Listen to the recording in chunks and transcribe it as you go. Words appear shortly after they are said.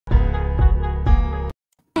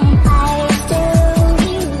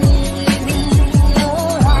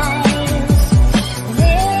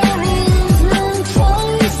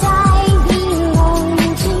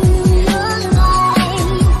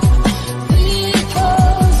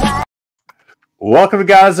Welcome to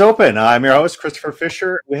God's Open. I'm your host, Christopher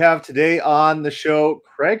Fisher. We have today on the show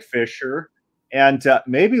Craig Fisher, and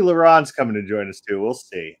maybe LaRon's coming to join us too. We'll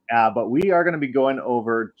see. But we are going to be going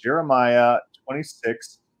over Jeremiah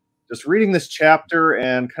 26, just reading this chapter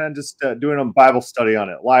and kind of just doing a Bible study on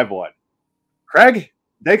it, live one. Craig,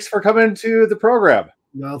 thanks for coming to the program.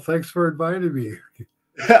 Well, thanks for inviting me.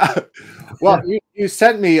 Well, you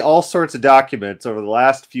sent me all sorts of documents over the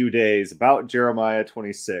last few days about Jeremiah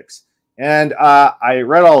 26. And I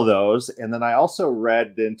read all those, and then I also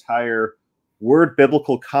read the entire Word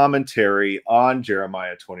Biblical Commentary on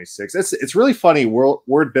Jeremiah 26. It's really funny.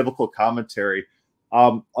 Word Biblical Commentary,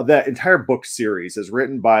 that entire book series is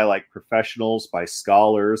written by like professionals, by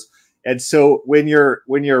scholars, and so when you're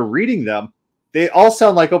reading them, they all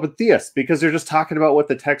sound like open theists because they're just talking about what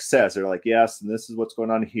the text says. They're like, yes, and this is what's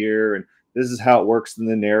going on here, and this is how it works in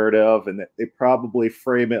the narrative, and they probably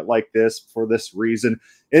frame it like this for this reason.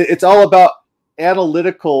 It's all about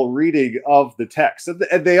analytical reading of the text,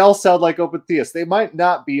 and they all sound like open theists. They might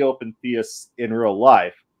not be open theists in real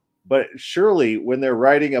life, but surely when they're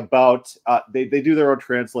writing about, they do their own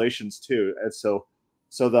translations too. And so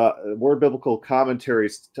the Word Biblical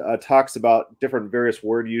Commentaries talks about different various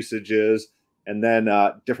word usages, and then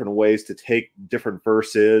different ways to take different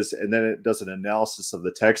verses, and then it does an analysis of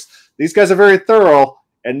the text. These guys are very thorough,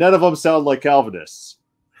 and none of them sound like Calvinists.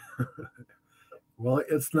 Well,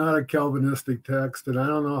 it's not a Calvinistic text, and I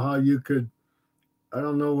don't know how you could, I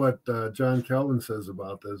don't know what John Calvin says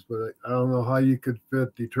about this, but I don't know how you could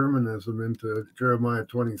fit determinism into Jeremiah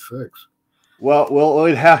 26. Well,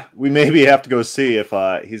 we maybe have to go see if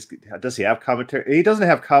does he have commentary? He doesn't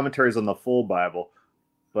have commentaries on the full Bible.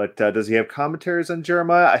 But does he have commentaries on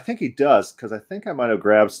Jeremiah? I think he does, because I think I might have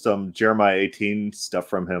grabbed some Jeremiah 18 stuff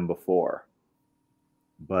from him before.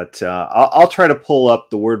 But I'll try to pull up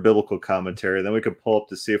the Word Biblical Commentary, then we can pull up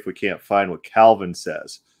to see if we can't find what Calvin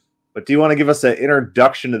says. But do you want to give us an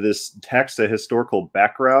introduction to this text, a historical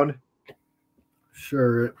background?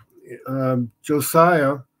 Sure.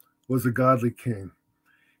 Josiah was a godly king.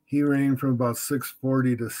 He reigned from about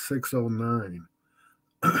 640 to 609.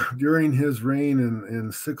 During his reign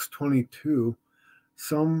in 622,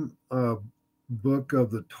 some book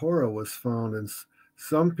of the Torah was found, and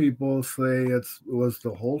some people say it was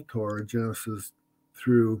the whole Torah, Genesis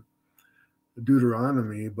through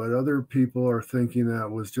Deuteronomy, but other people are thinking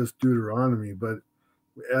that was just Deuteronomy. But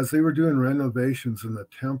as they were doing renovations in the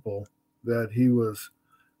temple that he was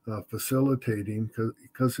facilitating,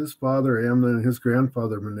 because his father Amnon and his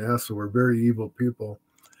grandfather Manasseh were very evil people,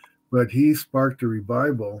 but he sparked a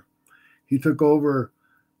revival. He took over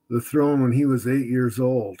the throne when he was 8 years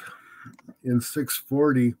old in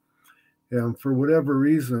 640. And for whatever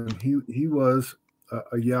reason, he was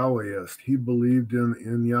a Yahwehist. He believed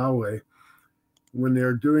in Yahweh. When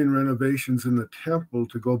they're doing renovations in the temple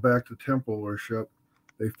to go back to temple worship,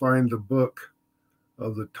 they find the book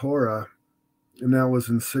of the Torah, and that was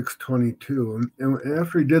in 622. And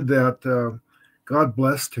after he did that, God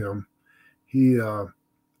blessed him. He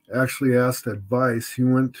actually asked advice. He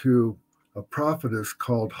went to a prophetess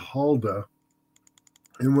called Huldah,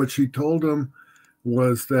 and what she told him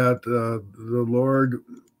was that the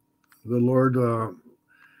Lord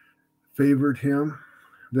favored him,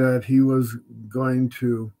 that he was going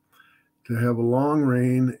to have a long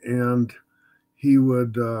reign, and he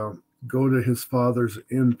would go to his fathers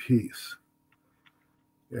in peace.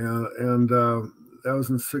 And that was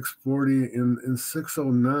in 640. In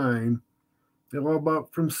 609. Well,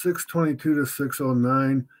 about from 622 to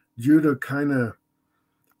 609, Judah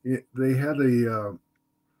they had a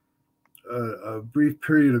brief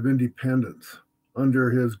period of independence. Under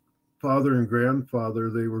his father and grandfather,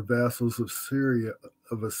 they were vassals of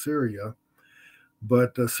Assyria,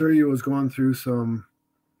 but Assyria was going through some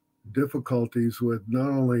difficulties with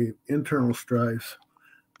not only internal strifes,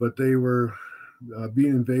 but they were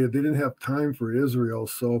being invaded. They didn't have time for Israel,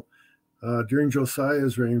 so during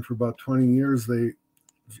Josiah's reign, for about 20 years, they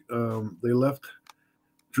left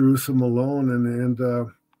Jerusalem alone, and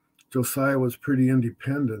Josiah was pretty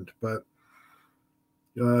independent. But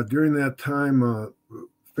during that time,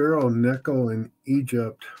 Pharaoh Necho in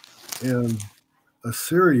Egypt and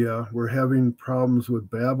Assyria were having problems with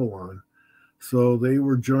Babylon, so they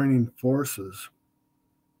were joining forces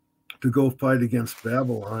to go fight against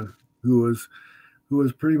Babylon, who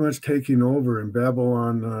was pretty much taking over, and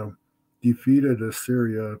Babylon defeated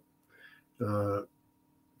Assyria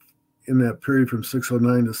in that period from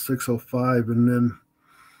 609 to 605. And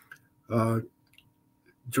then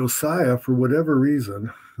Josiah, for whatever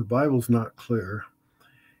reason, the Bible's not clear,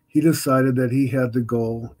 he decided that he had to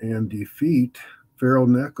go and defeat Pharaoh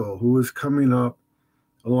Necho, who was coming up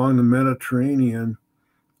along the Mediterranean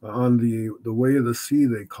on the way of the sea,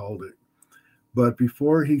 they called it. But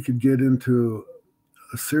before he could get into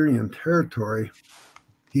Assyrian territory,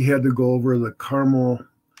 he had to go over the Carmel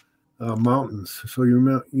mountains. So you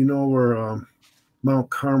know where Mount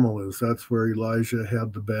Carmel is. That's where Elijah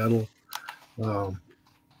had the battle um,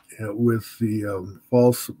 with the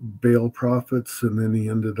false Baal prophets, and then he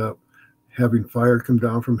ended up having fire come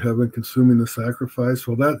down from heaven, consuming the sacrifice.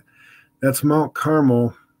 Well, that's Mount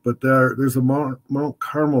Carmel, but there's a Mount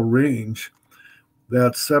Carmel range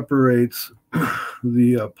that separates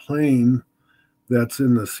the plain that's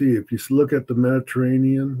in the sea. If you look at the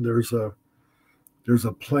Mediterranean, there's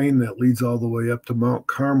a plain that leads all the way up to Mount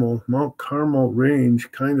Carmel. Mount Carmel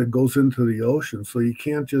range kind of goes into the ocean, so you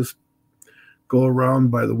can't just go around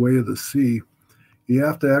by the way of the sea. You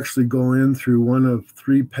have to actually go in through one of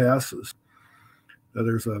three passes.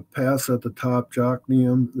 There's a pass at the top,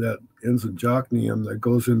 Jokneam, that ends in Jokneam, that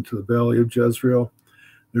goes into the Valley of Jezreel.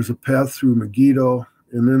 There's a path through Megiddo,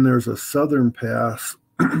 and then there's a southern pass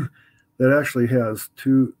that actually has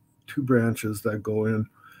two branches that go in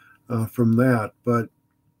from that. But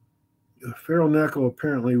Pharaoh Necho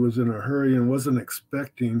apparently was in a hurry and wasn't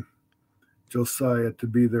expecting Josiah to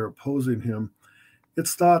be there opposing him.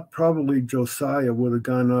 It's thought probably Josiah would have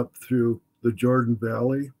gone up through the Jordan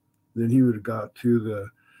Valley, then he would have got to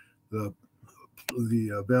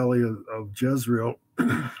the valley of Jezreel,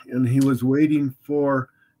 and he was waiting for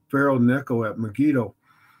Pharaoh Necho at Megiddo,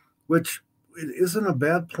 which isn't a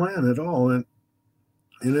bad plan at all. And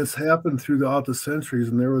it's happened throughout the centuries.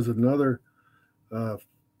 And there was another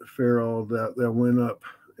Pharaoh that went up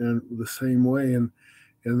and the same way, and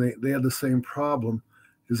they had the same problem,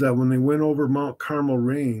 is that when they went over Mount Carmel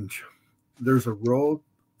range, there's a road,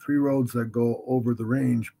 3 roads that go over the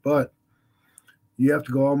range, but you have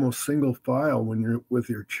to go almost single file when you're with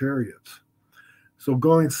your chariots. So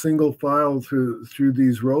going single file through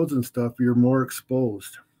these roads and stuff, you're more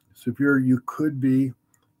exposed. So if you could be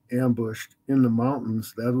ambushed in the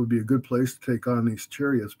mountains, that would be a good place to take on these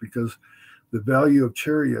chariots, because the value of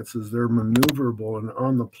chariots is they're maneuverable, and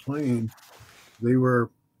on the plain, they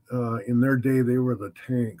were in their day, they were the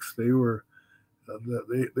tanks. They were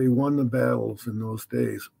they won the battles in those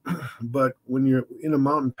days. But when you're in a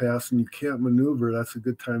mountain pass and you can't maneuver, that's a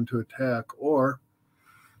good time to attack. Or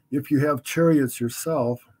if you have chariots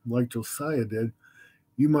yourself, like Josiah did,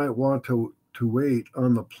 you might want to wait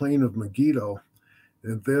on the plain of Megiddo,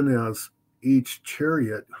 and then as each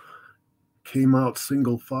chariot came out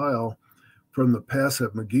single file from the pass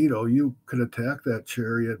at Megiddo, you could attack that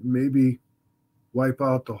chariot, maybe wipe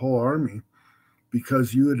out the whole army,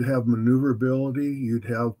 because you would have maneuverability, you'd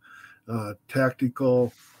have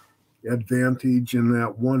tactical advantage in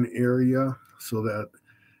that one area, so that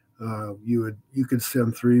you could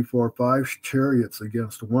send 3, 4, 5 chariots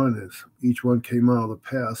against one as each one came out of the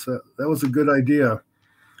pass. That was a good idea.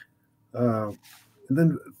 And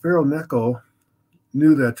then Pharaoh Necho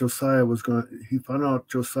knew that Josiah was going. He found out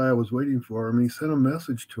Josiah was waiting for him. He sent a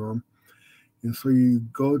message to him, and so you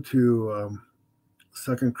go to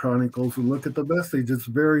Second Chronicles and look at the message. It's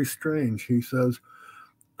very strange. He says,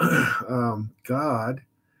 God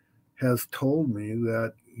has told me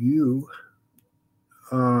that you,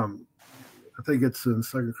 I think it's in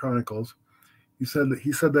Second Chronicles, he said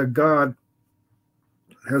that God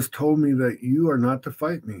has told me that you are not to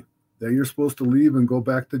fight me, that you're supposed to leave and go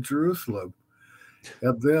back to Jerusalem.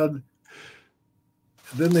 And then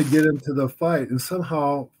they get into the fight, and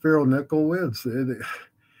somehow Pharaoh Necho wins.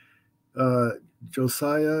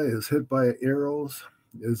 Josiah is hit by arrows,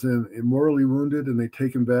 is mortally wounded, and they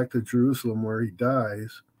take him back to Jerusalem where he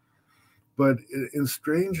dies. But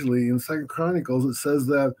strangely, in Second Chronicles, it says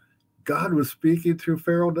that God was speaking through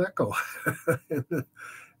Pharaoh Necho,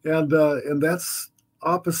 and that's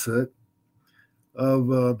opposite of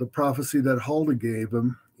the prophecy that Huldah gave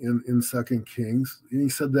him in Second Kings. And he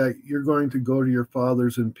said that you're going to go to your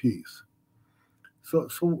fathers in peace. So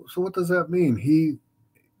what does that mean?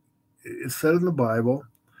 It's said in the Bible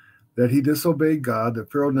that he disobeyed God,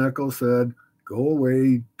 that Pharaoh Necho said, go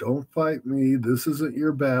away, don't fight me, this isn't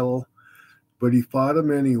your battle. But he fought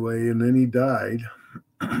him anyway, and then he died.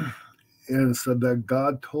 And said that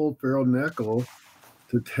God told Pharaoh Necho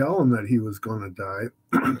to tell him that he was going to die,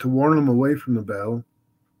 to warn him away from the battle.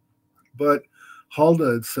 But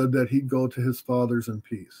Huldah had said that he'd go to his fathers in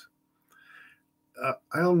peace.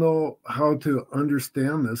 I don't know how to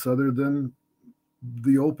understand this other than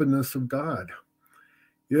the openness of God.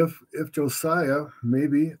 If Josiah,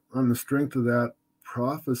 maybe on the strength of that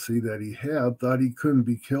prophecy that he had, thought he couldn't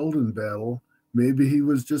be killed in battle, maybe he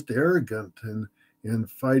was just arrogant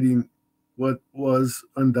and fighting what was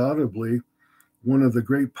undoubtedly one of the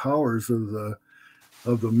great powers of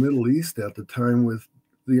the Middle East at the time, with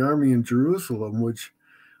the army in Jerusalem, which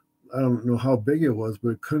I don't know how big it was, but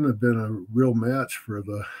it couldn't have been a real match for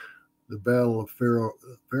the battle of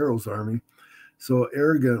Pharaoh's army. So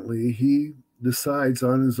arrogantly, he decides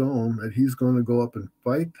on his own that he's going to go up and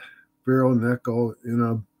fight Pharaoh Necho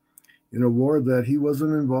in a war that he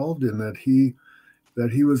wasn't involved in, that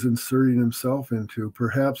he was inserting himself into.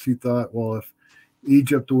 Perhaps he thought, well, if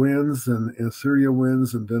Egypt wins and Assyria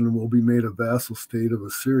wins, and then we'll be made a vassal state of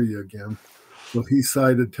Assyria again. So he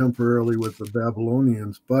sided temporarily with the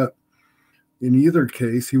Babylonians. But in either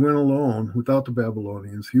case, he went alone without the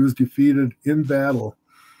Babylonians. He was defeated in battle.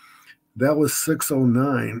 That was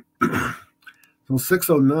 609. So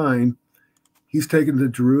 609, he's taken to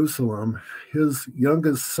Jerusalem. His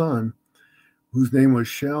youngest son, whose name was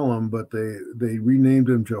Shallum, but they renamed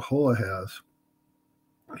him Jehoahaz,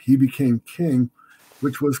 he became king,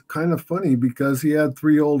 which was kind of funny because he had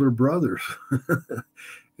 3 older brothers.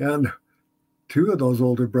 And 2 of those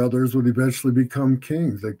older brothers would eventually become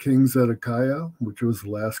kings. The king Zedekiah, which was the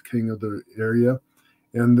last king of the area,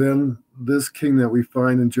 and then this king that we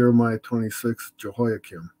find in Jeremiah 26,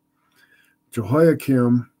 Jehoiakim.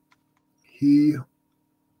 Jehoiakim, he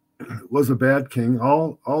was a bad king.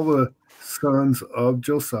 All the sons of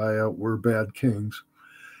Josiah were bad kings,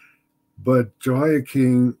 but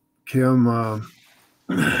Jehoiakim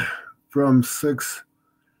from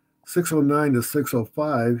 609 to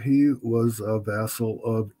 605, he was a vassal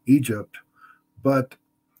of Egypt. But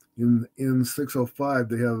in 605,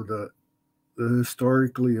 they have the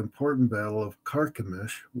historically important battle of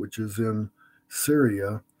Carchemish, which is in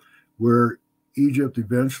Syria, where Egypt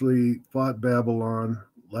eventually fought Babylon,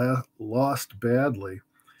 lost badly.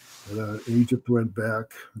 Egypt went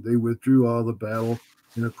back. They withdrew all the battle.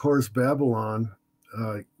 And of course, Babylon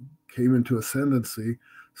came into ascendancy.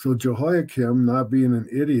 So Jehoiakim, not being an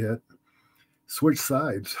idiot, switched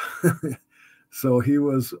sides. So he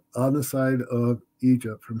was on the side of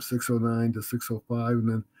Egypt from 609 to 605, and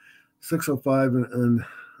then 605 and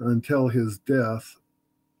until his death,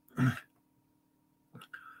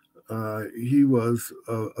 he was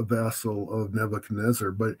a vassal of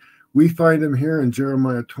Nebuchadnezzar. But we find him here in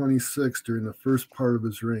Jeremiah 26 during the first part of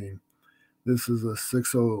his reign. This is a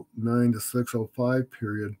 609 to 605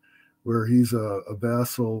 period where he's a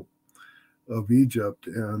vassal of Egypt.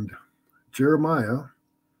 And Jeremiah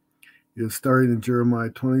is starting in Jeremiah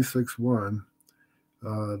 26:1.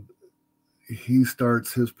 He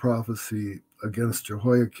starts his prophecy against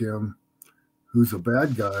Jehoiakim, who's a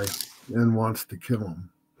bad guy and wants to kill him.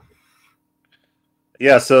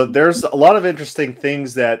 Yeah, so there's a lot of interesting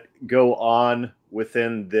things that go on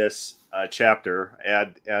within this chapter,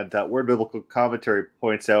 and Word Biblical Commentary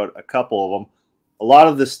points out a couple of them. A lot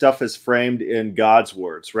of this stuff is framed in God's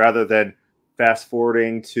words, rather than fast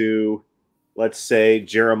forwarding to, let's say,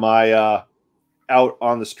 Jeremiah out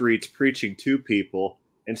on the streets preaching to people.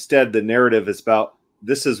 Instead, the narrative is about,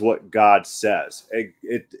 this is what God says.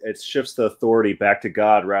 It shifts the authority back to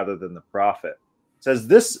God rather than the prophet. It says,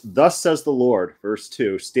 thus says the Lord, verse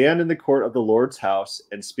 2, stand in the court of the Lord's house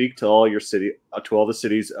and speak to all the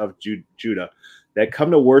cities of Judah that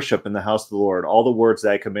come to worship in the house of the Lord, all the words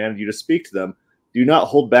that I commanded you to speak to them. Do not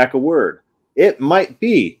hold back a word. It may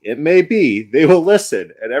be, they will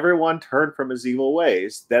listen, and everyone turn from his evil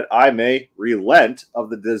ways, that I may relent of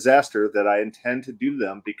the disaster that I intend to do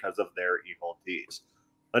them because of their evil deeds.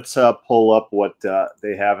 Let's pull up what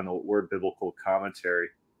they have in the Word Biblical Commentary.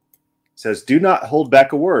 It says, do not hold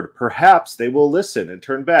back a word. Perhaps they will listen and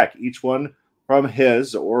turn back, each one from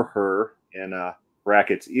his or her, in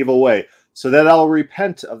brackets, evil way, so that I'll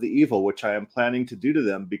repent of the evil which I am planning to do to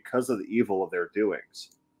them because of the evil of their doings.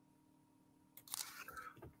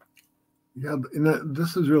 Yeah, and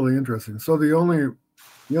this is really interesting. So the only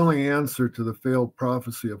answer to the failed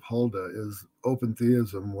prophecy of Huldah is open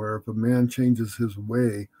theism, where if a man changes his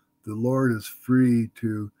way, the Lord is free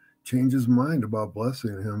to change his mind about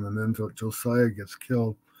blessing him. And then Josiah gets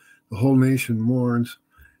killed, the whole nation mourns.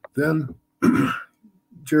 Then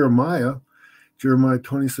Jeremiah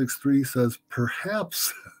 26:3 says,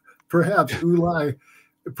 perhaps Ulai,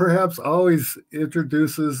 perhaps always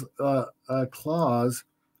introduces a clause.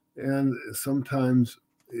 And sometimes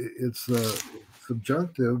it's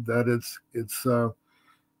subjunctive, that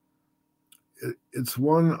it's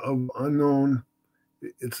one of unknown.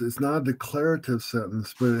 It's not a declarative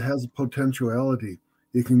sentence, but it has a potentiality.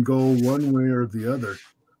 It can go one way or the other.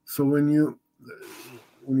 So when he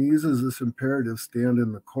uses this imperative, stand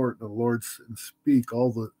in the court of the Lord and speak,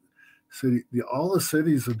 all the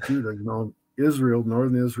cities of Judah, Israel,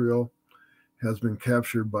 northern Israel, has been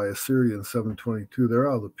captured by Assyria in 722.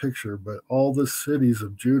 They're out of the picture, but all the cities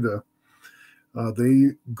of Judah,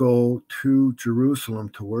 they go to Jerusalem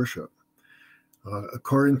to worship.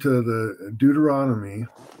 According to the Deuteronomy,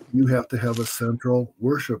 you have to have a central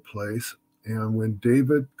worship place. And when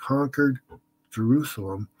David conquered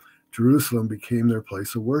Jerusalem, Jerusalem became their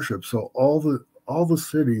place of worship. So all the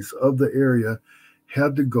cities of the area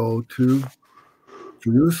had to go to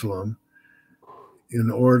Jerusalem in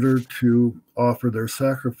order to offer their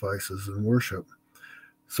sacrifices and worship.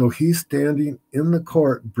 So he's standing in the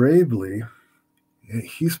court bravely, and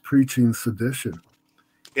he's preaching sedition.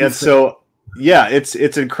 And so, yeah, it's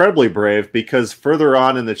incredibly brave, because further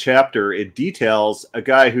on in the chapter, it details a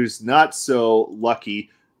guy who's not so lucky,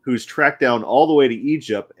 who's tracked down all the way to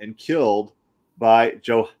Egypt and killed by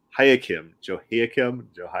Jehoiakim.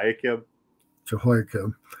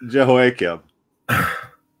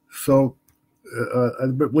 So I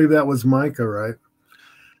believe that was Micah, right?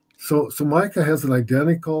 So Micah has an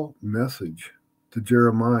identical message to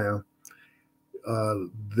Jeremiah.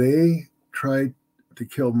 They tried to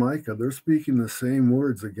kill Micah. They're speaking the same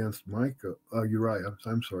words against Uriah.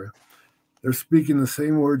 I'm sorry. They're speaking the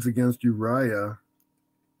same words against Uriah,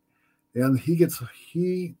 and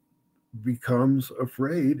he becomes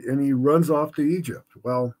afraid and he runs off to Egypt.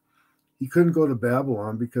 Well, he couldn't go to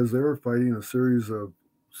Babylon because they were fighting a series of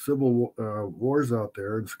civil wars out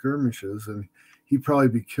there and skirmishes, and he'd probably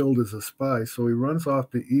be killed as a spy. So he runs off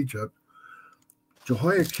to Egypt.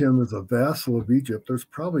 Jehoiakim is a vassal of Egypt. There's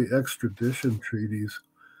probably extradition treaties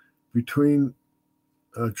between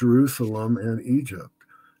Jerusalem and Egypt.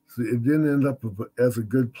 So it didn't end up as a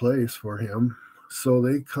good place for him. So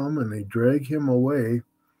they come and they drag him away.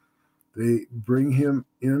 They bring him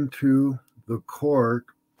into the court,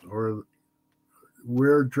 or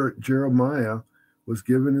where Jeremiah was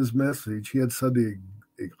given his message. He had said the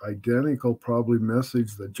identical, probably,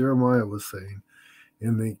 message that Jeremiah was saying,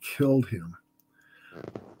 and they killed him.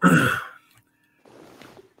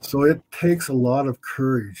 So it takes a lot of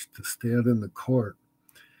courage to stand in the court.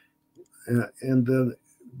 And then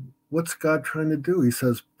what's God trying to do? He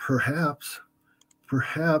says, perhaps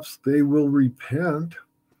they will repent.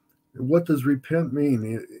 What does repent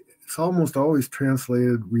mean? It's almost always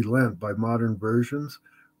translated relent by modern versions.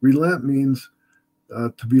 Relent means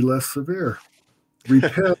to be less severe.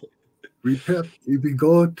 Repent. If you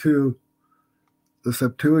go to the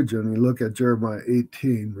Septuagint and you look at Jeremiah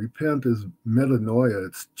 18, repent is metanoia.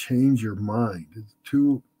 It's change your mind.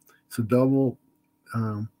 It's a double,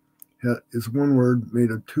 it's one word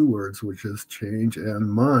made of two words, which is change and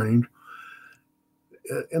mind.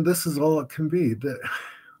 And this is all it can be.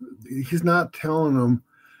 He's not telling them,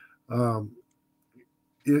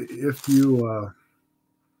 if you,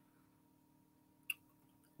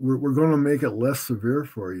 we're going to make it less severe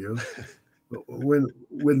for you. When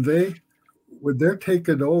they're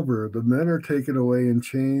taken over, the men are taken away in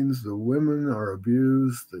chains, the women are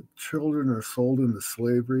abused, the children are sold into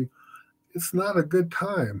slavery. It's not a good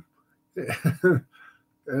time. And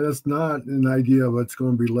it's not an idea of it's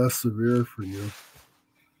going to be less severe for you.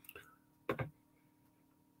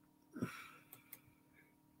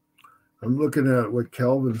 I'm looking at what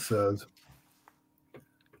Calvin says.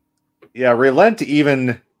 Yeah, relent,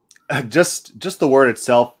 even just the word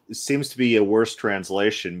itself seems to be a worse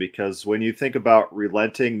translation, because when you think about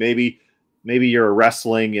relenting, maybe you're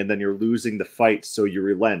wrestling and then you're losing the fight, so you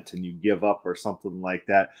relent and you give up or something like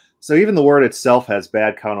that. So even the word itself has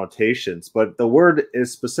bad connotations, but the word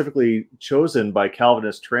is specifically chosen by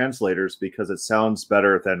Calvinist translators because it sounds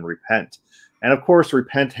better than repent. And of course,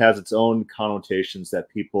 repent has its own connotations that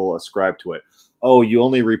people ascribe to it. Oh, you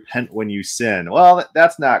only repent when you sin. Well,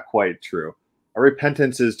 that's not quite true. A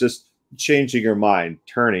repentance is just changing your mind,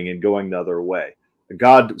 turning and going the other way.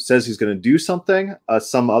 God says he's going to do something.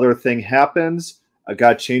 Some other thing happens.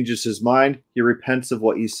 God changes his mind. He repents of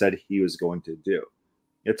what he said he was going to do.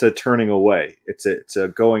 It's a turning away. It's a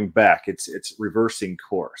going back. It's reversing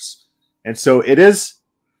course. And so it is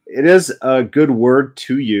a good word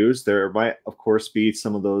to use. There might, of course, be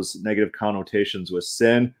some of those negative connotations with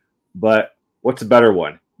sin, but what's a better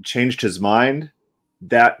one? Changed his mind.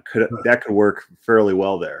 That could work fairly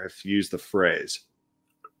well there if you use the phrase.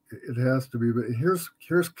 It has to be. But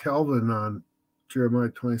here's Calvin on Jeremiah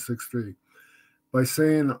 26:3. By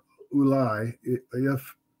saying ulai,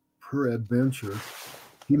 if peradventure,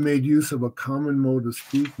 he made use of a common mode of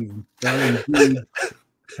speaking, that indeed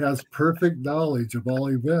has perfect knowledge of all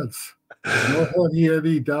events. Nor had he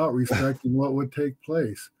any doubt respecting what would take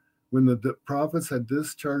place when the prophets had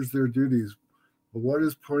discharged their duties. But what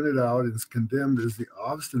is pointed out and is condemned is the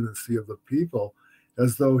obstinacy of the people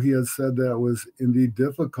as though he had said that it was indeed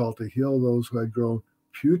difficult to heal those who had grown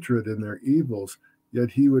putrid in their evils, yet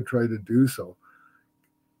he would try to do so.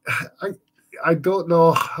 I don't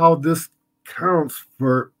know how this counts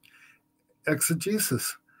for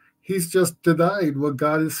exegesis. He's just denied what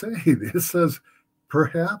God is saying. It says,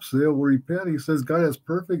 perhaps they'll repent. He says God has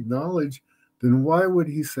perfect knowledge. Then why would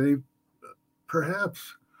he say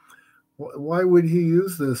perhaps? Why would he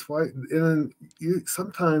use this? Why? And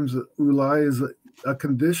sometimes ulai is a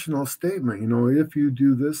conditional statement. If you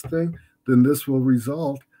do this thing, then this will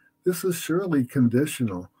result. This is surely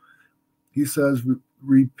conditional. He says,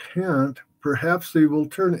 repent, perhaps they will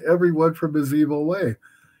turn everyone from his evil way.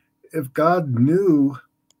 If God knew,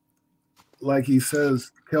 like he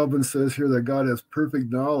says, Calvin says here, that God has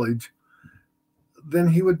perfect knowledge, then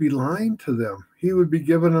he would be lying to them. He would be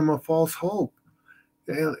giving them a false hope.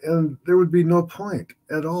 And there would be no point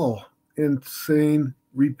at all in saying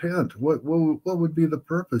repent. What would be the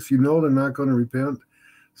purpose? They're not going to repent.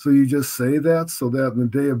 So you just say that so that in the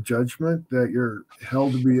day of judgment that you're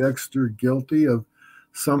held to be extra guilty of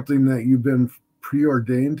something that you've been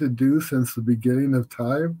preordained to do since the beginning of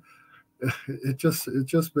time. It just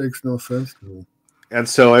makes no sense to me. And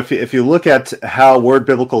so if you look at how Word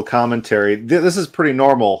Biblical Commentary, this is pretty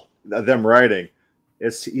normal, them writing.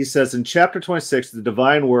 He says in chapter 26, the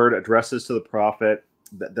divine word addresses to the prophet.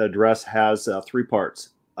 The address has 3 parts: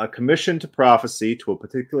 a commission to prophecy to a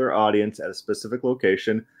particular audience at a specific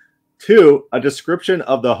location; 2, a description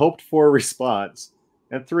of the hoped for response;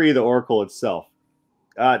 and 3, the oracle itself.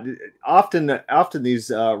 Often these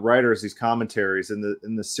writers, these commentaries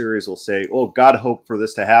in the series will say, "Oh, God hoped for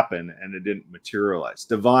this to happen, and it didn't materialize."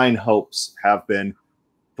 Divine hopes have been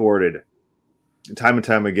thwarted time and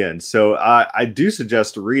time again. So I do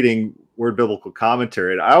suggest reading Word Biblical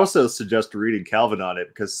Commentary, and I also suggest reading Calvin on it,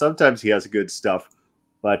 because sometimes he has good stuff,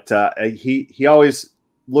 but he always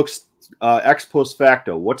looks ex post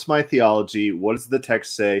facto. What's my theology? What does the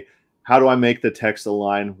text say? How do I make the text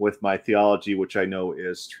align with my theology, which I know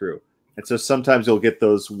is true? And so sometimes you'll get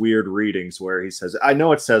those weird readings where he says, I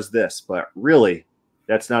know it says this, but really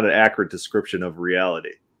that's not an accurate description of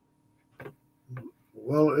reality.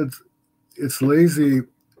 Well, it's lazy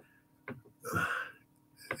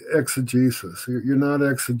exegesis. You're not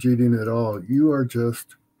exegeting at all. You are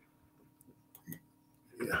just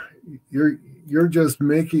you're just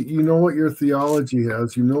making, what your theology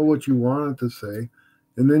has, what you want it to say,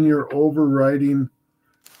 and then you're overriding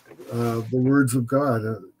the words of God.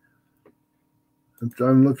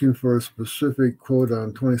 I'm looking for a specific quote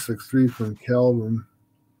on 26:3 from Calvin.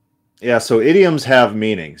 Yeah, so idioms have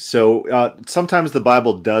meaning. So sometimes the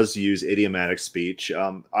Bible does use idiomatic speech.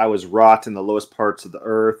 I was wrought in the lowest parts of the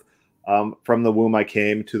earth. From the womb I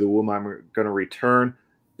came, to the womb I'm going to return.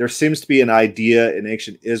 There seems to be an idea in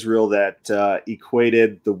ancient Israel that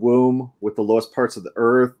equated the womb with the lowest parts of the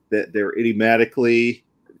earth, that they're idiomatically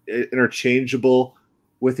interchangeable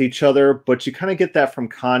with each other. But you kind of get that from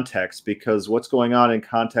context, because what's going on in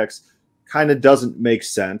context kind of doesn't make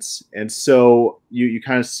sense. And so you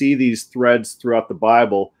kind of see these threads throughout the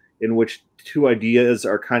Bible in which 2 ideas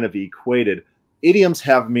are kind of equated. Idioms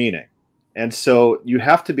have meaning. And so you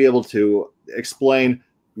have to be able to explain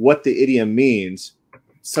what the idiom means,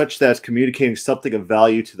 such that it's communicating something of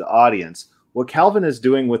value to the audience. What Calvin is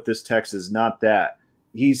doing with this text is not that.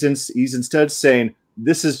 He's instead saying,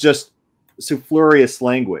 this is just superfluous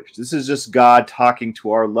language. This is just God talking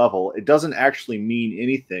to our level. It doesn't actually mean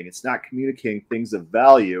anything. It's not communicating things of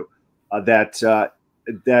value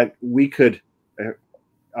that we could.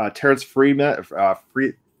 Terence Fretheim,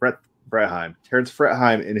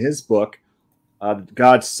 in his book,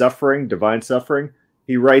 God's Suffering, Divine Suffering,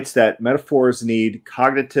 he writes that metaphors need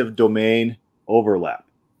cognitive domain overlap.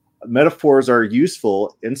 Metaphors are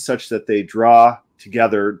useful in such that they draw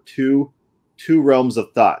together two realms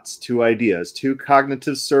of thoughts, 2 ideas, 2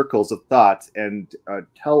 cognitive circles of thoughts, and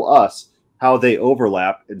tell us how they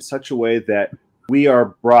overlap in such a way that we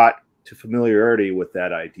are brought to familiarity with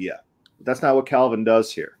that idea. But that's not what Calvin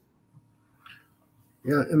does here.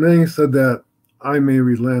 Yeah, and then he said that I may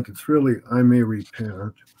relent. It's really I may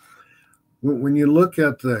repent. When you look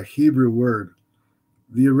at the Hebrew word,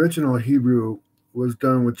 the original Hebrew was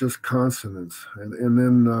done with just consonants, and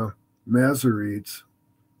then Masoretes,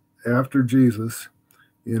 after Jesus,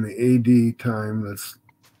 in AD time, that's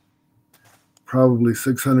probably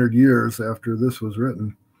 600 years after this was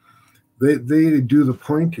written, they do the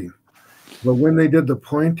pointing. But when they did the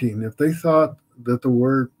pointing, if they thought that the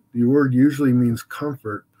word usually means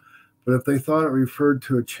comfort, but if they thought it referred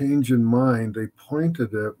to a change in mind, they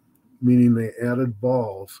pointed it, meaning they added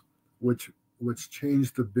balls, which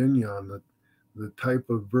changed the binyan, the type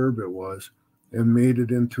of verb it was, and made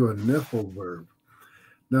it into a niphal verb.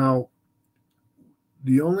 Now,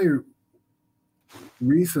 the only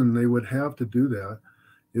reason they would have to do that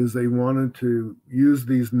is they wanted to use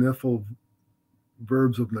these niphal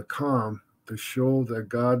verbs of Nakam to show that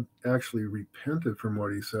God actually repented from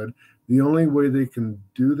what he said. The only way they can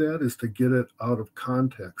do that is to get it out of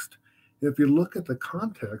context. If you look at the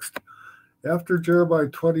context, after Jeremiah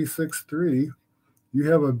 26:3, you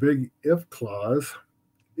have a big if clause.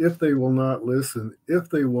 If they will not listen, if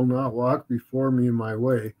they will not walk before me in my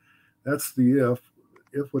way, that's the if.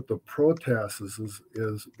 If with the protest is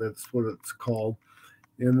that's what it's called.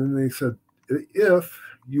 And then they said, if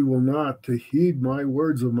you will not to heed my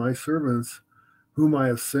words of my servants, whom I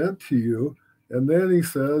have sent to you. And then he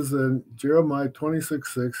says in Jeremiah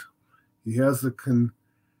 26:6, he has the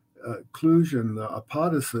conclusion, the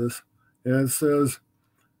apodosis, and it says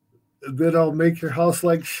that I'll make your house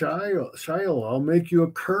like Shiloh. I'll make you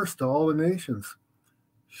a curse to all the nations.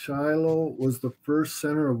 Shiloh was the first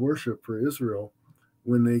center of worship for Israel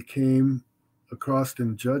when they came across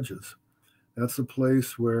in Judges. That's the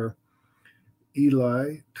place where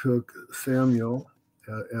Eli took Samuel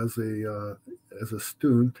as a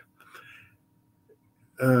student,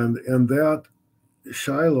 and that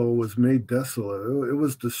Shiloh was made desolate. It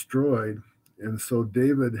was destroyed, and so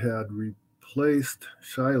David had replaced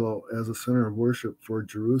Shiloh as a center of worship for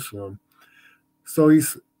Jerusalem. So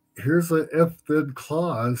here's an if-then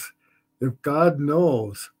clause. If God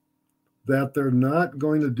knows that they're not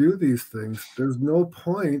going to do these things, there's no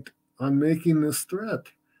point on making this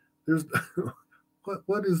threat. There's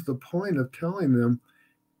what is the point of telling them?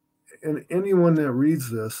 And anyone that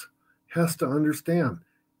reads this has to understand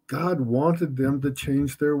God wanted them to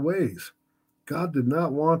change their ways. God did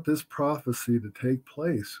not want this prophecy to take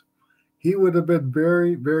place. He would have been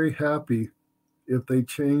very, very happy if they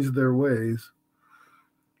changed their ways,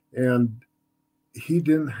 and he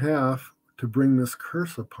didn't have to bring this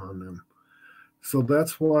curse upon them. So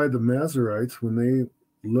that's why the Masoretes, when they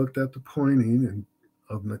looked at the pointing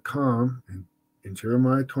of Nakam in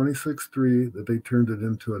Jeremiah 26:3, that they turned it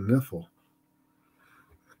into a niphal.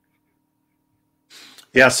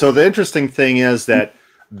 Yeah, so the interesting thing is that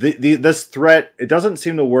this threat, it doesn't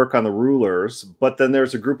seem to work on the rulers, but then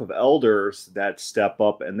there's a group of elders that step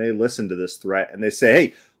up and they listen to this threat and they say,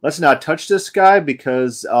 hey, let's not touch this guy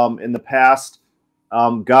because in the past,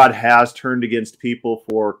 God has turned against people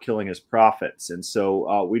for killing his prophets. And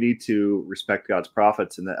so we need to respect God's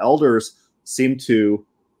prophets. And the elders seem to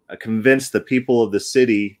convince the people of the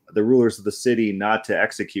city, the rulers of the city, not to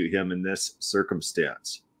execute him in this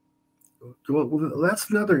circumstance. Well,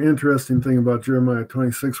 that's another interesting thing about Jeremiah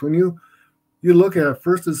 26. When you look at it,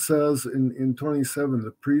 first it says in 27,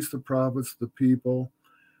 the priests, the prophets, the people,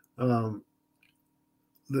 the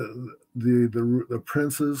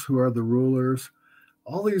princes who are the rulers,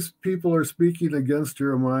 all these people are speaking against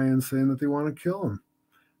Jeremiah and saying that they want to kill him.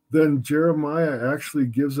 Then Jeremiah actually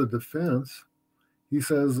gives a defense. He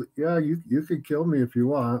says, yeah, you could kill me if you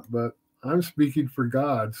want, but I'm speaking for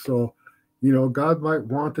God. So, God might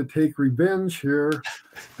want to take revenge here.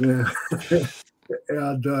 and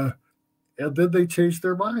then they changed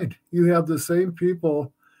their mind. You have the same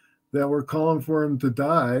people that were calling for him to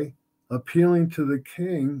die, appealing to the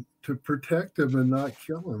king to protect him and not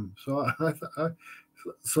kill him.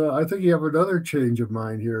 So I think you have another change of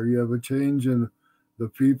mind here. You have a change in the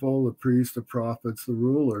people, the priests, the prophets, the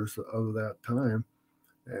rulers of that time.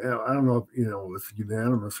 And I don't know if it was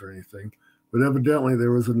unanimous or anything, but evidently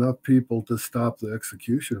there was enough people to stop the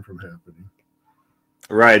execution from happening.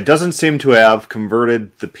 Right. It doesn't seem to have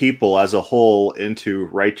converted the people as a whole into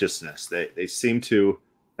righteousness. They seem to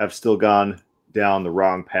have still gone down the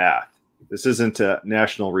wrong path. This isn't a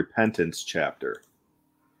national repentance chapter.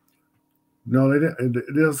 No,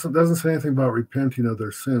 it doesn't say anything about repenting of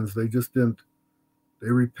their sins. They just didn't. They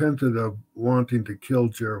repented of wanting to kill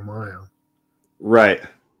Jeremiah. Right.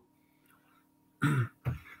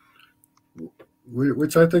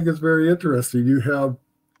 Which I think is very interesting. You have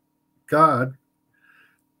God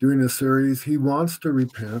doing a series. He wants to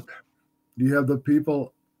repent. You have the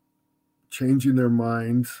people changing their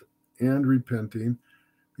minds and repenting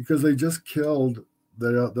because they just killed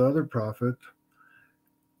the other prophet.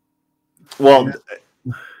 Well,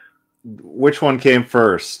 which one came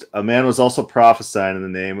first? A man was also prophesying in the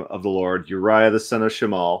name of the Lord, Uriah the son of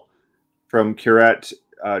Shemal, from Kiryat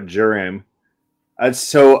Jearim.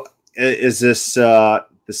 So is this the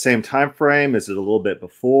same time frame? Is it a little bit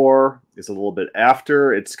before? Is it a little bit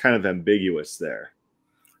after? It's kind of ambiguous there.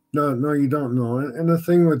 No, you don't know. And the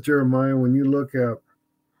thing with Jeremiah, when you look at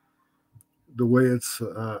the way it's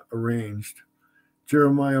arranged,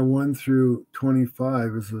 Jeremiah 1 through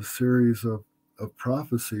 25 is a series of of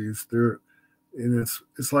prophecies. And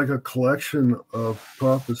it's like a collection of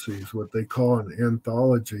prophecies, what they call an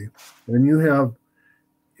anthology. And you have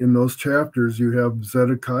in those chapters, you have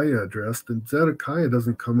Zedekiah addressed, and Zedekiah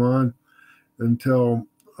doesn't come on until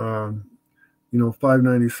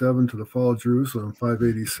 597 to the fall of Jerusalem,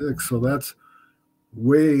 586. So that's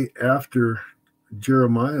way after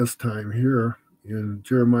Jeremiah's time here in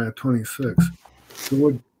Jeremiah 26.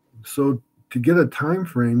 So to get a time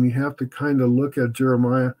frame, you have to kind of look at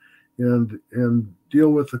Jeremiah and deal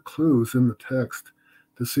with the clues in the text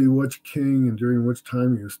to see which king and during which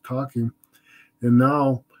time he was talking. And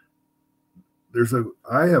now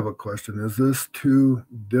I have a question. Is this two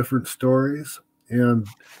different stories? And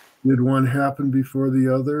did one happen before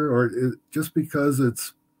the other? Or just because it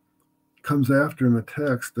comes after in the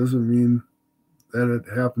text doesn't mean that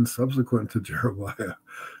it happened subsequent to Jeremiah.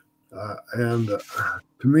 To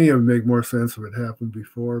me, it would make more sense if it happened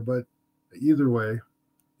before, but either way,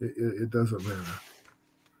 it doesn't matter.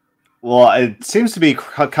 Well, it seems to be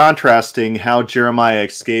contrasting how Jeremiah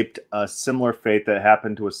escaped a similar fate that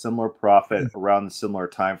happened to a similar prophet around the similar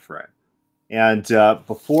time frame. And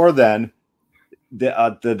before then,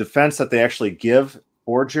 the defense that they actually give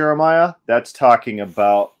for Jeremiah, that's talking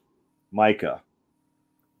about Micah.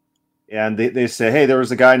 And they say, hey, there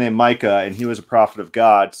was a guy named Micah, and he was a prophet of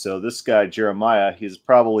God. So this guy, Jeremiah, he's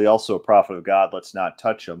probably also a prophet of God. Let's not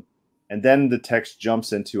touch him. And then the text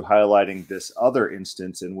jumps into highlighting this other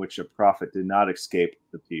instance in which a prophet did not escape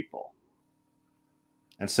the people.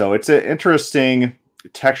 And so it's an interesting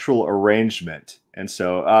textual arrangement. And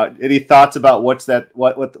so any thoughts about what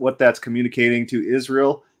that's communicating to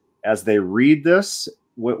Israel as they read this?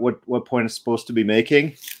 What point it's supposed to be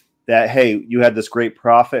making? That, hey, you had this great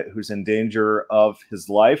prophet who's in danger of his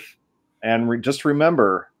life. And just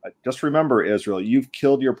remember, Israel, you've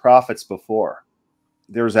killed your prophets before.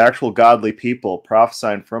 There's actual godly people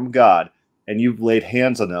prophesying from God, and you've laid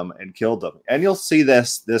hands on them and killed them. And you'll see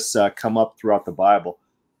this come up throughout the Bible,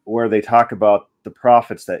 where they talk about the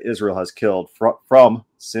prophets that Israel has killed from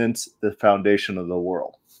since the foundation of the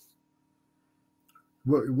world.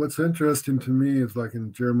 What's interesting to me is like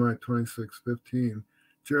in Jeremiah 26:15,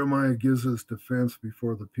 Jeremiah gives his defense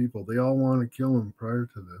before the people. They all want to kill him prior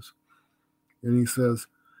to this. And he says,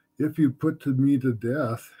 if you put me to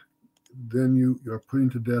death, then you are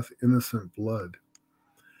putting to death innocent blood.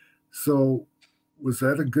 So was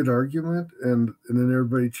that a good argument? And then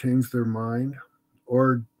everybody changed their mind?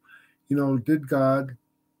 Or, did God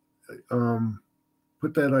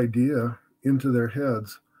put that idea into their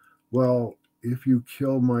heads? Well, if you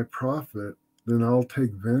kill my prophet, then I'll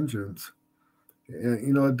take vengeance.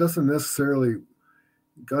 And, it doesn't necessarily,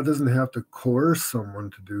 God doesn't have to coerce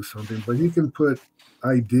someone to do something, but he can put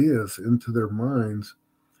ideas into their minds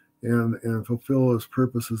and fulfill his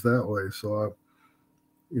purposes that way. So,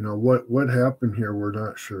 what happened here, we're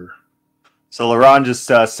not sure. So Laron just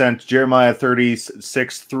sent Jeremiah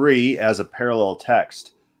 36:3 as a parallel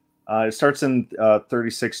text. It starts in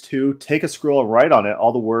 36:2. Take a scroll and write on it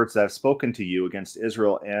all the words that I've spoken to you against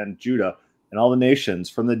Israel and Judah and all the nations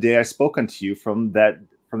from the day I spoke unto you from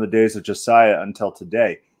the days of Josiah until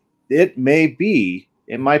today. It might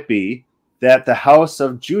be that the house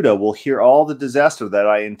of Judah will hear all the disaster that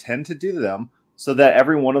I intend to do to them, so that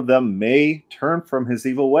every one of them may turn from his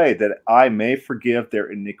evil way, that I may forgive their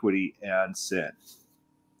iniquity and sin.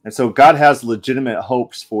 And so God has legitimate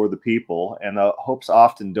hopes for the people, and the hopes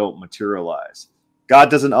often don't materialize. God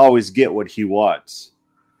doesn't always get what he wants.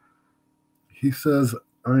 He says,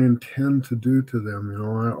 I intend to do to them,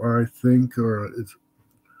 or I think, or it's,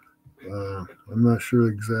 I'm not sure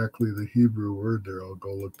exactly the Hebrew word there. I'll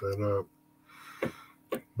go look that up.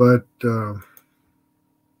 But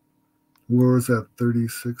where was that?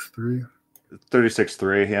 36:3.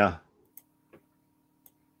 36:3, yeah.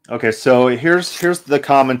 Okay, so here's the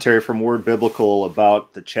commentary from Word Biblical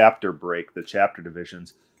about the chapter break, the chapter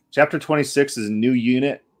divisions. Chapter 26 is a new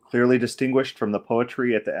unit, clearly distinguished from the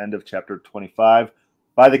poetry at the end of chapter 25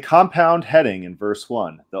 by the compound heading in verse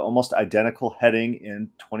 1. The almost identical heading in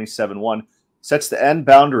 27:1 sets the end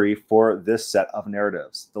boundary for this set of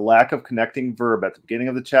narratives. The lack of connecting verb at the beginning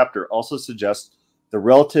of the chapter also suggests the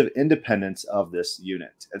relative independence of this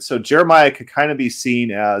unit. And so Jeremiah could kind of be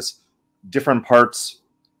seen as different parts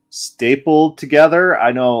stapled together.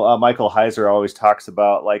 I know Michael Heiser always talks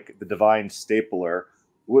about like the divine stapler.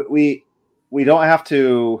 We don't have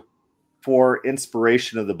to, for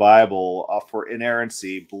inspiration of the Bible, for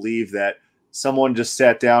inerrancy, believe that someone just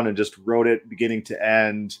sat down and just wrote it beginning to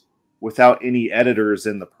end without any editors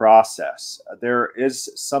in the process. There is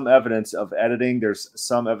some evidence of editing. There's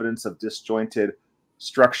some evidence of disjointed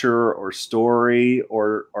structure or story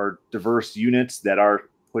or diverse units that are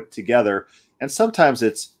put together. And sometimes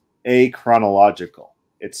it's achronological.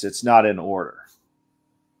 It's not in order.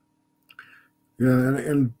 Yeah,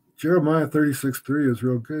 and Jeremiah 36:3 is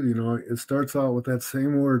real good. You know, it starts out with that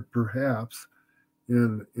same word, perhaps,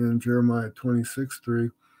 in Jeremiah 26:3.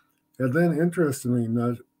 And then, interestingly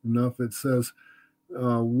enough, it says,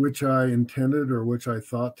 which I intended or which I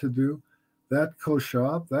thought to do. That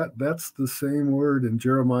koshab, that's the same word in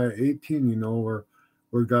Jeremiah 18, you know,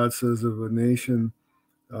 where God says of a nation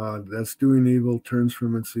that's doing evil turns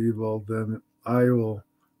from its evil, then I will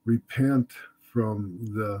repent from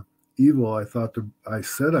the evil I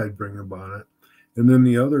said I'd bring upon it. And then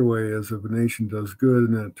the other way is if a nation does good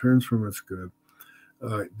and then it turns from its good,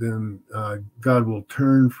 then God will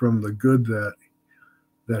turn from the good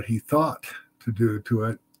that he thought to do to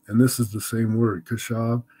it. And this is the same word,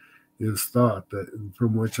 kashab, is thought, that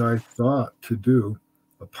from which I thought to do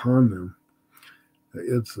upon them.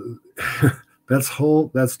 It's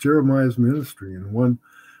that's Jeremiah's ministry. In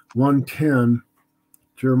 110,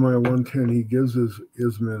 Jeremiah 110, he gives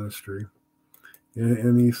his ministry,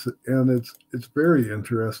 and it's very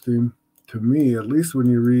interesting to me, at least when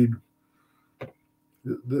you read.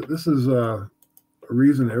 This is a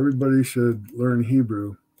reason everybody should learn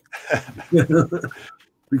Hebrew,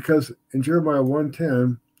 because in Jeremiah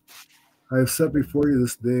 110, I have set before you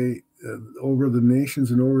this day over the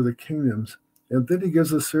nations and over the kingdoms. And then he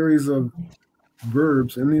gives a series of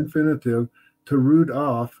verbs in the infinitive to root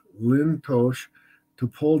off, lin tosh, to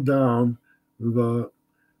pull down, the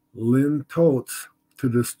lin tots, to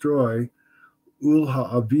destroy, ul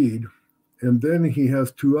ha'avid. And then he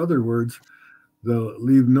has two other words, the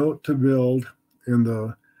leave note, to build, and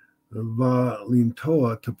the va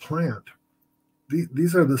lintoa, to plant.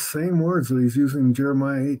 These are the same words that he's using in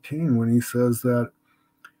Jeremiah 18 when he says that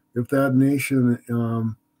if that nation,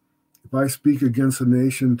 if I speak against a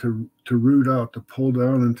nation to root out, to pull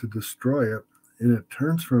down, and to destroy it, and it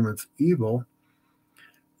turns from its evil,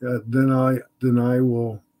 then I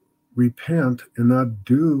will repent and not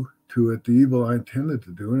do to it the evil I intended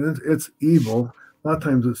to do. And it's evil. A lot of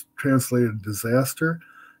times it's translated disaster.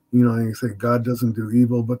 You know, and you say God doesn't do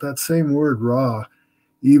evil, but that same word, ra,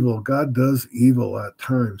 evil, God does evil at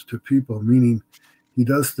times to people, meaning he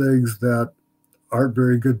does things that aren't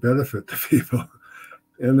very good benefit to people.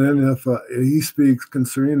 And then if he speaks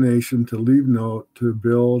concerning a nation to leave note, to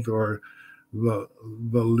build, or the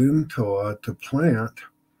lintoa, to plant,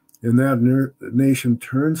 and that nation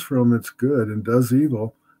turns from its good and does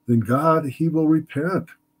evil, then God, he will repent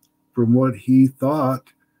from what he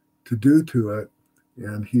thought to do to it,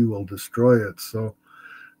 and he will destroy it. So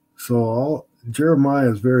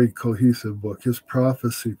Jeremiah is a very cohesive book. His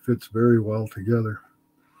prophecy fits very well together.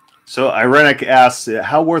 So Irenic asks,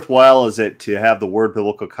 how worthwhile is it to have the Word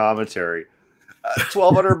Biblical Commentary?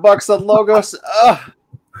 $1,200 on Logos.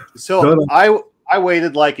 So I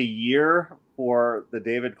waited like a year for the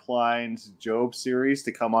David Klein's Job series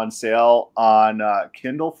to come on sale on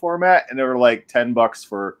Kindle format, and they were like $10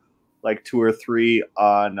 for like 2 or 3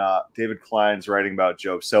 on David Klein's writing about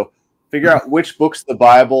Job. So figure out which book's the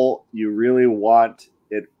Bible you really want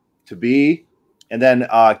it to be, and then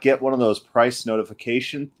get one of those price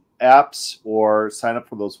notification apps or sign up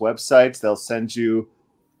for those websites. They'll send you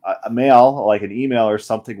a mail, like an email or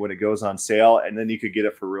something, when it goes on sale, and then you could get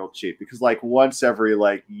it for real cheap, because like once every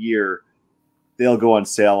like year they'll go on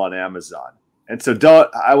sale on Amazon. And so no, don't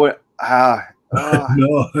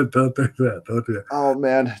do that. Don't do that. Oh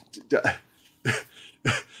man,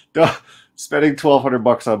 spending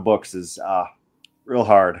 $1,200 on books is real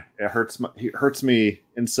hard. It hurts me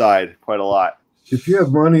inside quite a lot. If you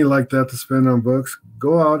have money like that to spend on books,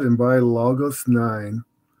 go out and buy Logos 9,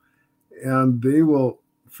 and they will,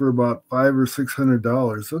 for about $500 or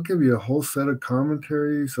 $600, they'll give you a whole set of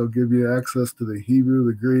commentaries. They'll give you access to the Hebrew,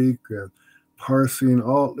 the Greek, parsing.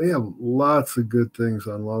 They have lots of good things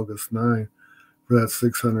on Logos 9 for that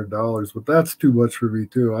 $600. But that's too much for me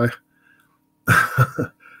too.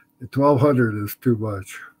 $1,200 is too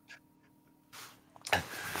much.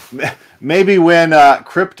 Maybe when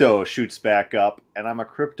crypto shoots back up and I'm a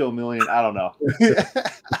crypto million, I don't know.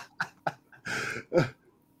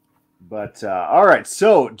 But all right,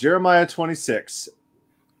 so Jeremiah 26.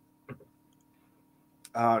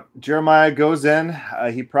 Jeremiah goes in.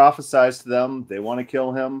 He prophesies to them. They want to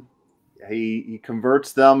kill him. He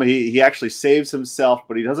converts them. He actually saves himself,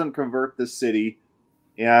 but he doesn't convert the city.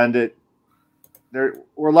 And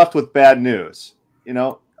we're left with bad news. You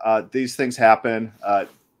know, these things happen.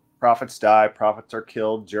 Prophets die. Prophets are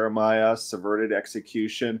killed. Jeremiah subverted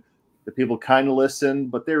execution. The people kind of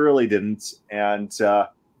listened, but they really didn't. And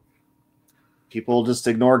people just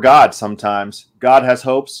ignore God sometimes. God has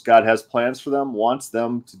hopes. God has plans for them, wants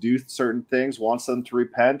them to do certain things, wants them to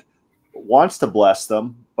repent, wants to bless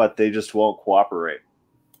them, but they just won't cooperate.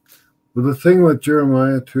 But the thing with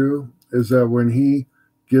Jeremiah, too, is that when he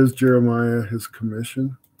gives Jeremiah his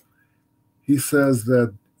commission, he says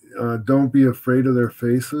that don't be afraid of their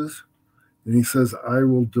faces. And he says, I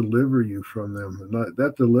will deliver you from them. And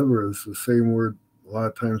that deliver is the same word a lot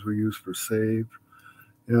of times we use for save.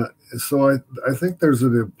 Yeah, so I think there's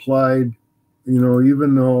an implied,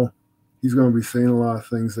 even though he's going to be saying a lot of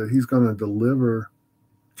things, that he's going to deliver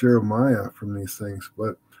Jeremiah from these things.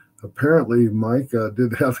 But apparently Micah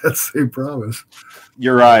did have that same promise.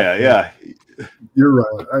 Uriah, yeah.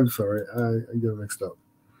 Uriah, I'm sorry. I get mixed up.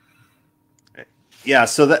 Yeah,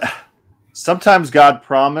 so that sometimes God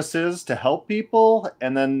promises to help people,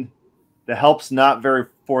 and then the help's not very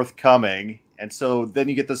forthcoming. And so then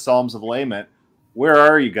you get the Psalms of Lament. Where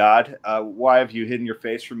are you, God? Why have you hidden your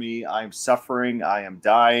face from me? I am suffering. I am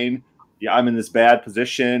dying. Yeah, I'm in this bad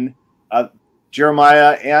position.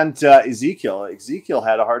 Jeremiah and Ezekiel. Ezekiel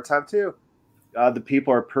had a hard time too. The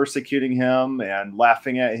people are persecuting him and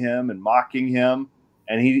laughing at him and mocking him.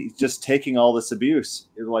 And he's just taking all this abuse.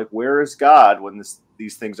 It's like, where is God when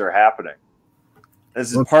these things are happening?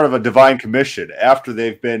 This is part of a divine commission after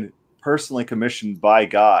they've been personally commissioned by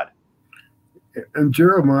God. And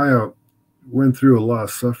Jeremiah went through a lot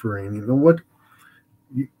of suffering.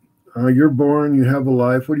 You're born, you have a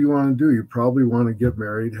life. What do you want to do? You probably want to get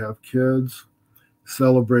married, have kids,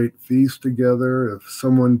 celebrate feasts together. If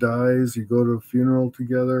someone dies, you go to a funeral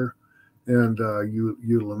together, and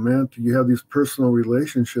you lament. You have these personal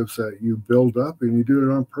relationships that you build up, and you do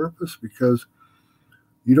it on purpose because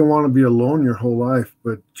you don't want to be alone your whole life.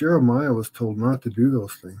 But Jeremiah was told not to do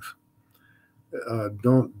those things.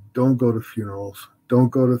 Don't go to funerals. Don't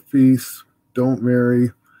go to feasts. Don't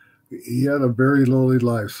marry. He had a very lowly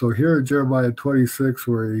life. So here in Jeremiah 26,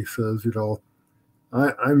 where he says,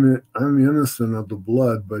 I'm innocent of the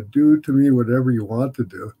blood, but do to me whatever you want to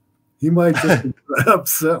do. He might just be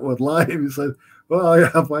upset with life. He said, well,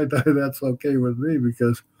 if I die, that's okay with me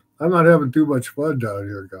because I'm not having too much fun down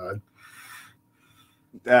here, God.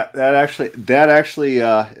 That actually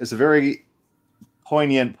is a very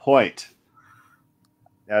poignant point.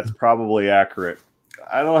 That's probably accurate.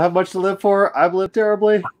 I don't have much to live for. I've lived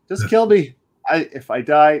terribly. Just kill me. If I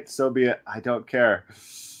die, so be it. I don't care.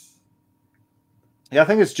 Yeah, I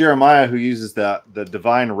think it's Jeremiah who uses the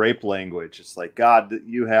divine rape language. It's like, God,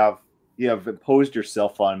 you have imposed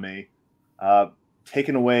yourself on me,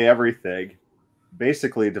 taken away everything.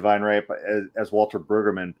 Basically, divine rape, as Walter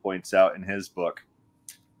Brueggemann points out in his book.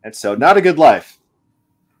 And so, not a good life.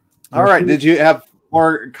 All right. Did you have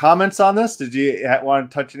more comments on this? Did you want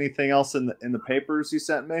to touch anything else in the papers you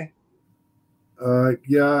sent me?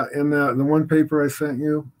 Yeah, in the one paper I sent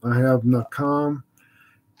you, I have Nakam.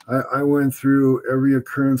 I went through every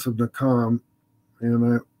occurrence of Nakam,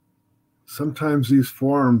 and sometimes these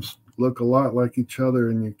forms look a lot like each other,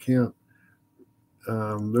 and you can't.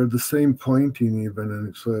 They're the same pointing even,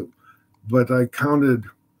 and so. But I counted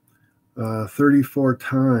 34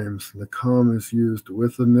 times Nakam is used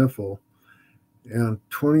with the niffle. And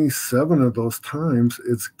 27 of those times,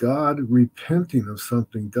 it's God repenting of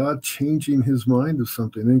something, God changing his mind of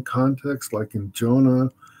something in context, like in Jonah,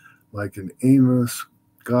 like in Amos.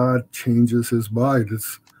 God changes his mind.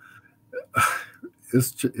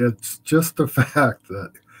 It's just the fact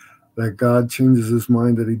that God changes his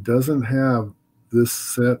mind, that he doesn't have this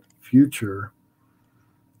set future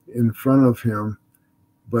in front of him,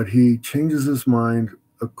 but he changes his mind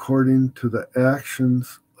according to the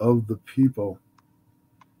actions of the people.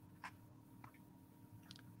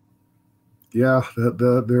 Yeah,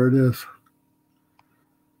 there it is.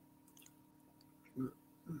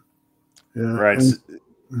 Yeah, right.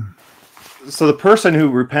 So the person who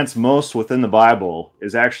repents most within the Bible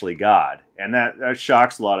is actually God, and that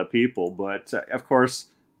shocks a lot of people. But of course,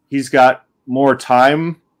 he's got more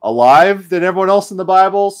time alive than everyone else in the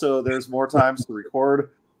Bible, so there's more times to record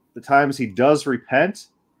the times he does repent.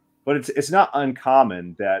 But it's not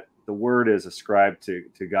uncommon that the word is ascribed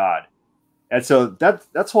to God, and so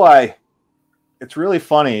that's why it's really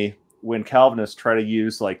funny when Calvinists try to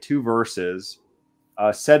use like two verses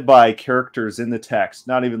said by characters in the text,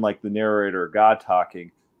 not even like the narrator or God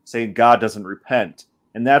talking, saying God doesn't repent.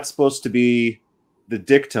 And that's supposed to be the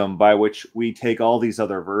dictum by which we take all these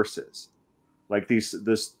other verses, like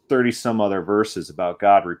this 30 some other verses about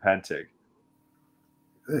God repenting.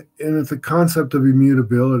 And it's a concept of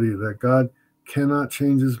immutability, that God cannot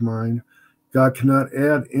change his mind. God cannot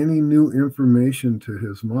add any new information to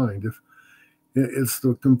his mind. If it's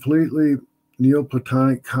the completely,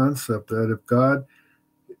 Neoplatonic concept that if God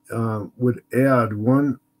would add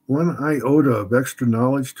one iota of extra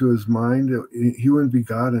knowledge to his mind, he wouldn't be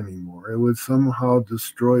God anymore. It would somehow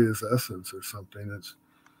destroy his essence or something.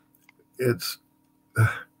 It's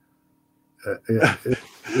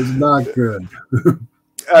not good.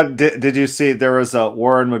 Did you see there was a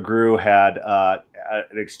Warren McGrew had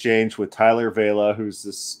an exchange with Tyler Vela, who's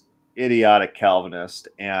this idiotic Calvinist,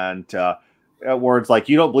 and Warren's like,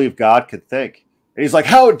 "You don't believe God could think?" And he's like,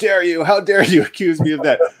 "How dare you? How dare you accuse me of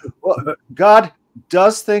that?" Well, God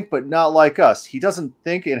does think, but not like us. He doesn't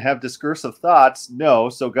think and have discursive thoughts. No,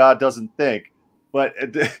 so God doesn't think. But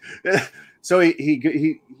so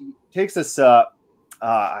he takes this.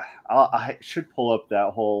 I should pull up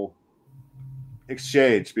that whole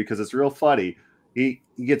exchange because it's real funny. He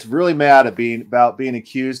gets really mad at being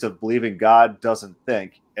accused of believing God doesn't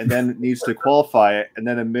think, and then needs to qualify it, and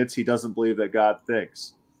then admits he doesn't believe that God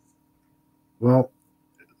thinks. Well,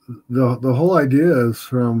 the whole idea is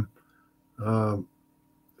from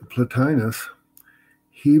Plotinus.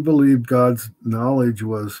 He believed God's knowledge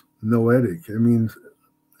was noetic. It means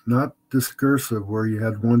not discursive, where you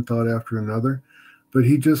had one thought after another, but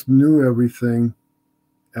he just knew everything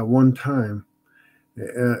at one time.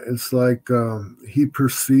 It's like he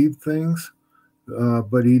perceived things,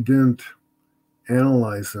 but he didn't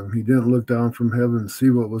analyze them. He didn't look down from heaven and see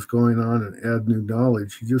what was going on and add new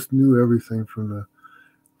knowledge. He just knew everything for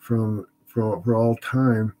all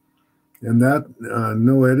time. And that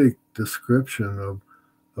noetic description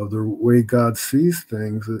of the way God sees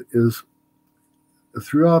things is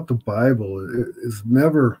throughout the Bible. It's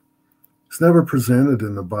never presented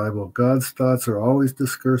in the Bible. God's thoughts are always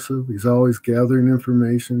discursive. He's always gathering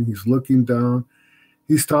information. He's looking down.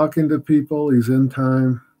 He's talking to people. He's in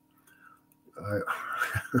time.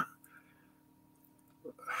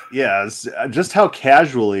 Yes, just how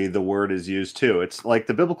casually the word is used too. It's like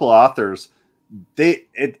the biblical authors, they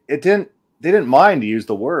didn't mind to use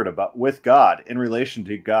the word about with God in relation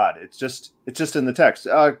to God. It's just in the text.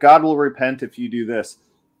 God will repent if you do this.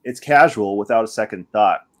 It's casual without a second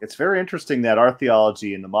thought. It's very interesting that our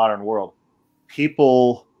theology in the modern world,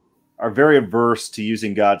 people are very averse to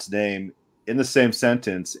using God's name in the same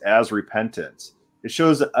sentence as repentance. It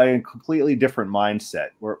shows a completely different mindset.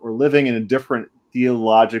 We're living in a different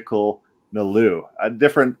theological milieu,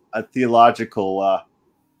 different theological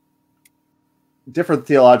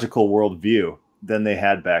worldview than they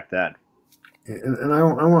had back then. And I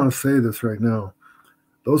want to say this right now.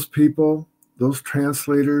 Those people, those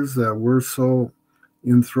translators that we're so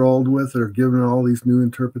enthralled with, are giving all these new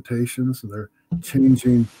interpretations, and they're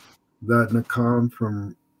changing that nakam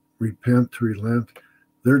from repent to relent.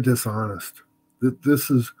 They're dishonest.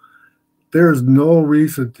 There is no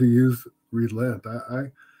reason to use relent.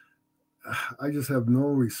 I just have no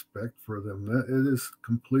respect for them. It is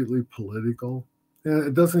completely political, and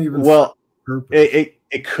it doesn't even purpose.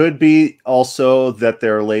 It could be also that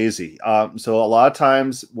they're lazy. So a lot of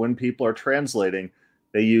times when people are translating,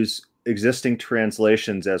 they use existing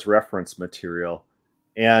translations as reference material,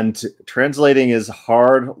 and translating is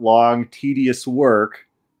hard, long, tedious work,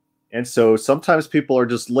 and so sometimes people are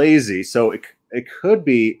just lazy. So it could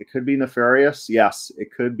be nefarious. Yes,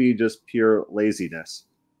 it could be just pure laziness.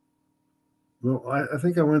 Well, I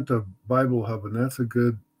think I went to Bible Hub, and that's a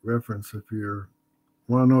good reference if you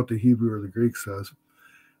want to know what the Hebrew or the Greek says.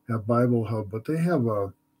 Have Bible Hub, but they have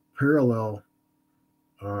a parallel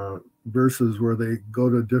verses where they go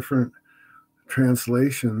to different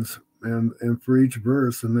translations, and for each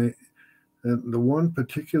verse, and the one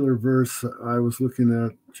particular verse I was looking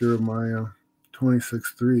at, Jeremiah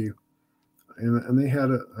 26:3, and they had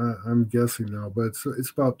I'm guessing now, but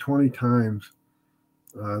it's about 20 times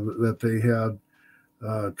that they had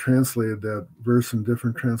translated that verse in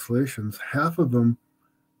different translations. Half of them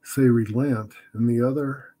say relent, and the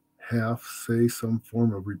other half say some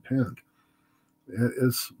form of repent.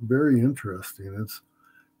 It's very interesting.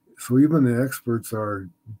 So even the experts are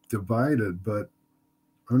divided, but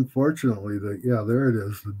unfortunately, there it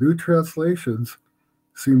is. The new translations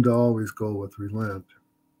seem to always go with relent.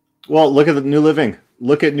 Well, look at the New Living.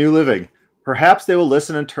 Look at New Living. Perhaps they will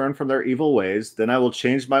listen and turn from their evil ways. Then I will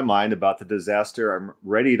change my mind about the disaster I'm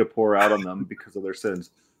ready to pour out on them because of their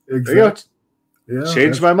sins. Exactly. There you go. Yeah,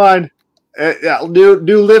 change my mind.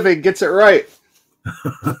 New Living gets it right.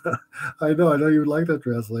 I know you would like that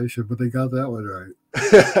translation, but they got that one right.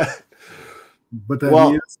 But that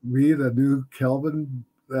ESV, that new Calvin,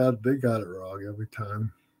 they got it wrong every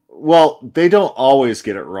time. Well, they don't always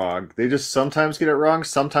get it wrong. They just sometimes get it wrong.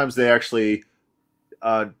 Sometimes they actually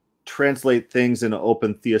translate things in an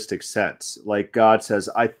open theistic sense. Like God says,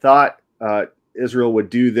 I thought Israel would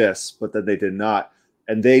do this, but then they did not.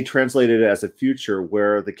 And they translated it as a future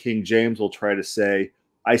where the King James will try to say,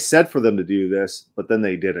 I said for them to do this, but then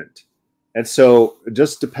they didn't. And so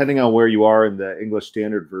just depending on where you are in the English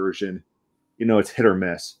Standard Version, it's hit or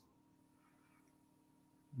miss.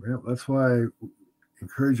 Well, that's why I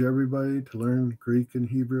encourage everybody to learn Greek and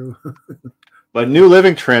Hebrew. But New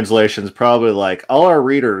Living Translation is probably like, all our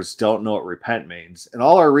readers don't know what repent means, and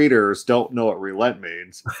all our readers don't know what relent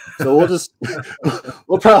means. So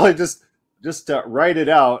we'll probably just write it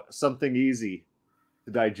out, something easy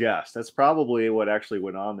to digest. That's probably what actually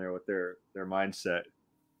went on there with their mindset.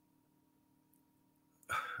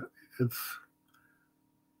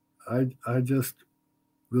 I just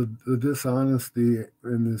the dishonesty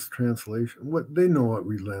in this translation. What they know what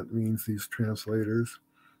relent means. These translators,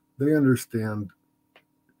 they understand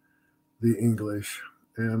the English,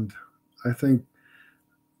 and I think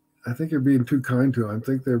you're being too kind to them. I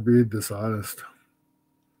think they're being dishonest.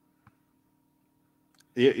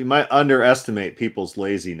 You might underestimate people's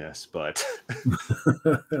laziness, but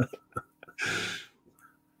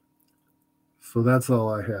so that's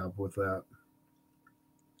all I have with that.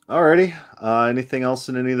 Alrighty. Anything else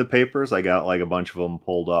in any of the papers? I got like a bunch of them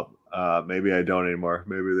pulled up. Maybe I don't anymore.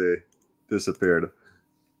 Maybe they disappeared.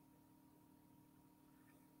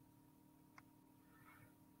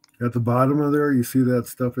 At the bottom of there, you see that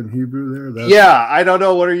stuff in Hebrew there? Yeah, I don't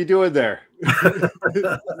know. What are you doing there?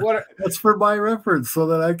 That's for my reference so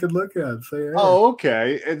that I can look at it. Say, hey. Oh,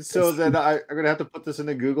 okay. And so then I'm going to have to put this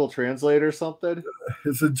into Google Translate or something?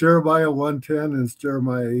 It's in Jeremiah 1:10 and it's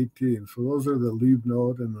Jeremiah 18. So those are the leave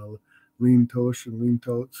note and the lean tosh and lean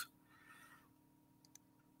totes.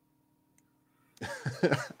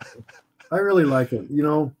 I really like it.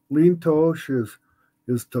 Lean tosh is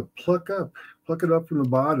to pluck it up from the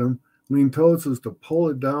bottom. Lean totes is to pull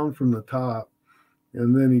it down from the top.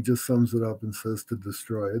 And then he just sums it up and says to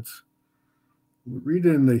destroy. Read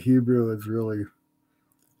it in the Hebrew. It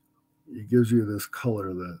gives you this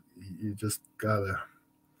color that you just gotta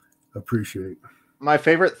appreciate. My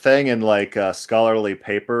favorite thing in like scholarly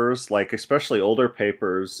papers, like especially older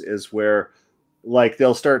papers, is where like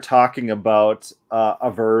they'll start talking about a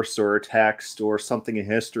verse or a text or something in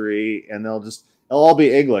history, and it'll all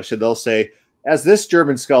be English, and they'll say, as this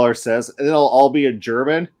German scholar says, and it'll all be in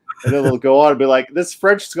German. And then they'll go on and be like, this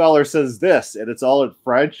French scholar says this, and it's all in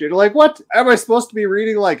French. And you're like, what? Am I supposed to be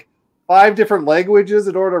reading like 5 different languages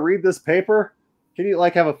in order to read this paper? Can you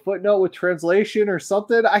like have a footnote with translation or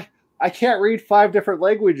something? I can't read 5 different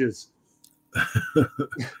languages.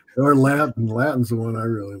 Or Latin. Latin's the one I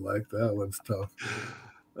really like. That one's tough.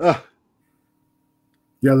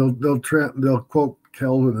 Yeah, they'll quote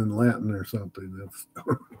Calvin in Latin or something. That's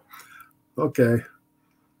okay.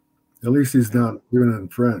 At least he's not doing it in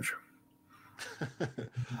French.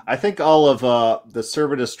 I think all of the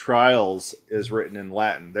Servetus Trials is written in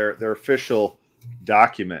Latin. They're official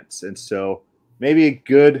documents. And so maybe a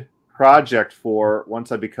good project for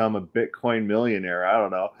once I become a Bitcoin millionaire, I don't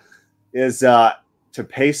know, is to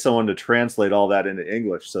pay someone to translate all that into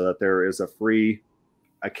English so that there is a free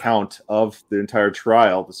account of the entire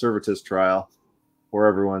trial, the Servetus trial, for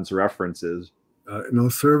everyone's references.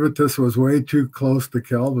 Servetus was way too close to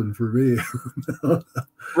Calvin for me.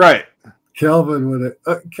 Right. Calvin would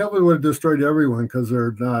have destroyed everyone because they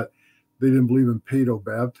didn't believe in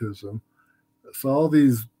paedo-baptism. So all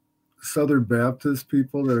these Southern Baptist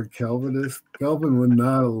people that are Calvinists, Calvin would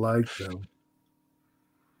not have liked them.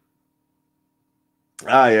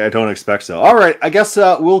 Yeah, I don't expect so. All right. I guess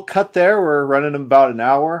we'll cut there. We're running about an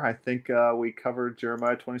hour. I think we covered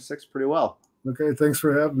Jeremiah 26 pretty well. Okay. Thanks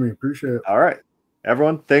for having me. Appreciate it. All right.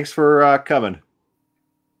 Everyone, thanks for coming.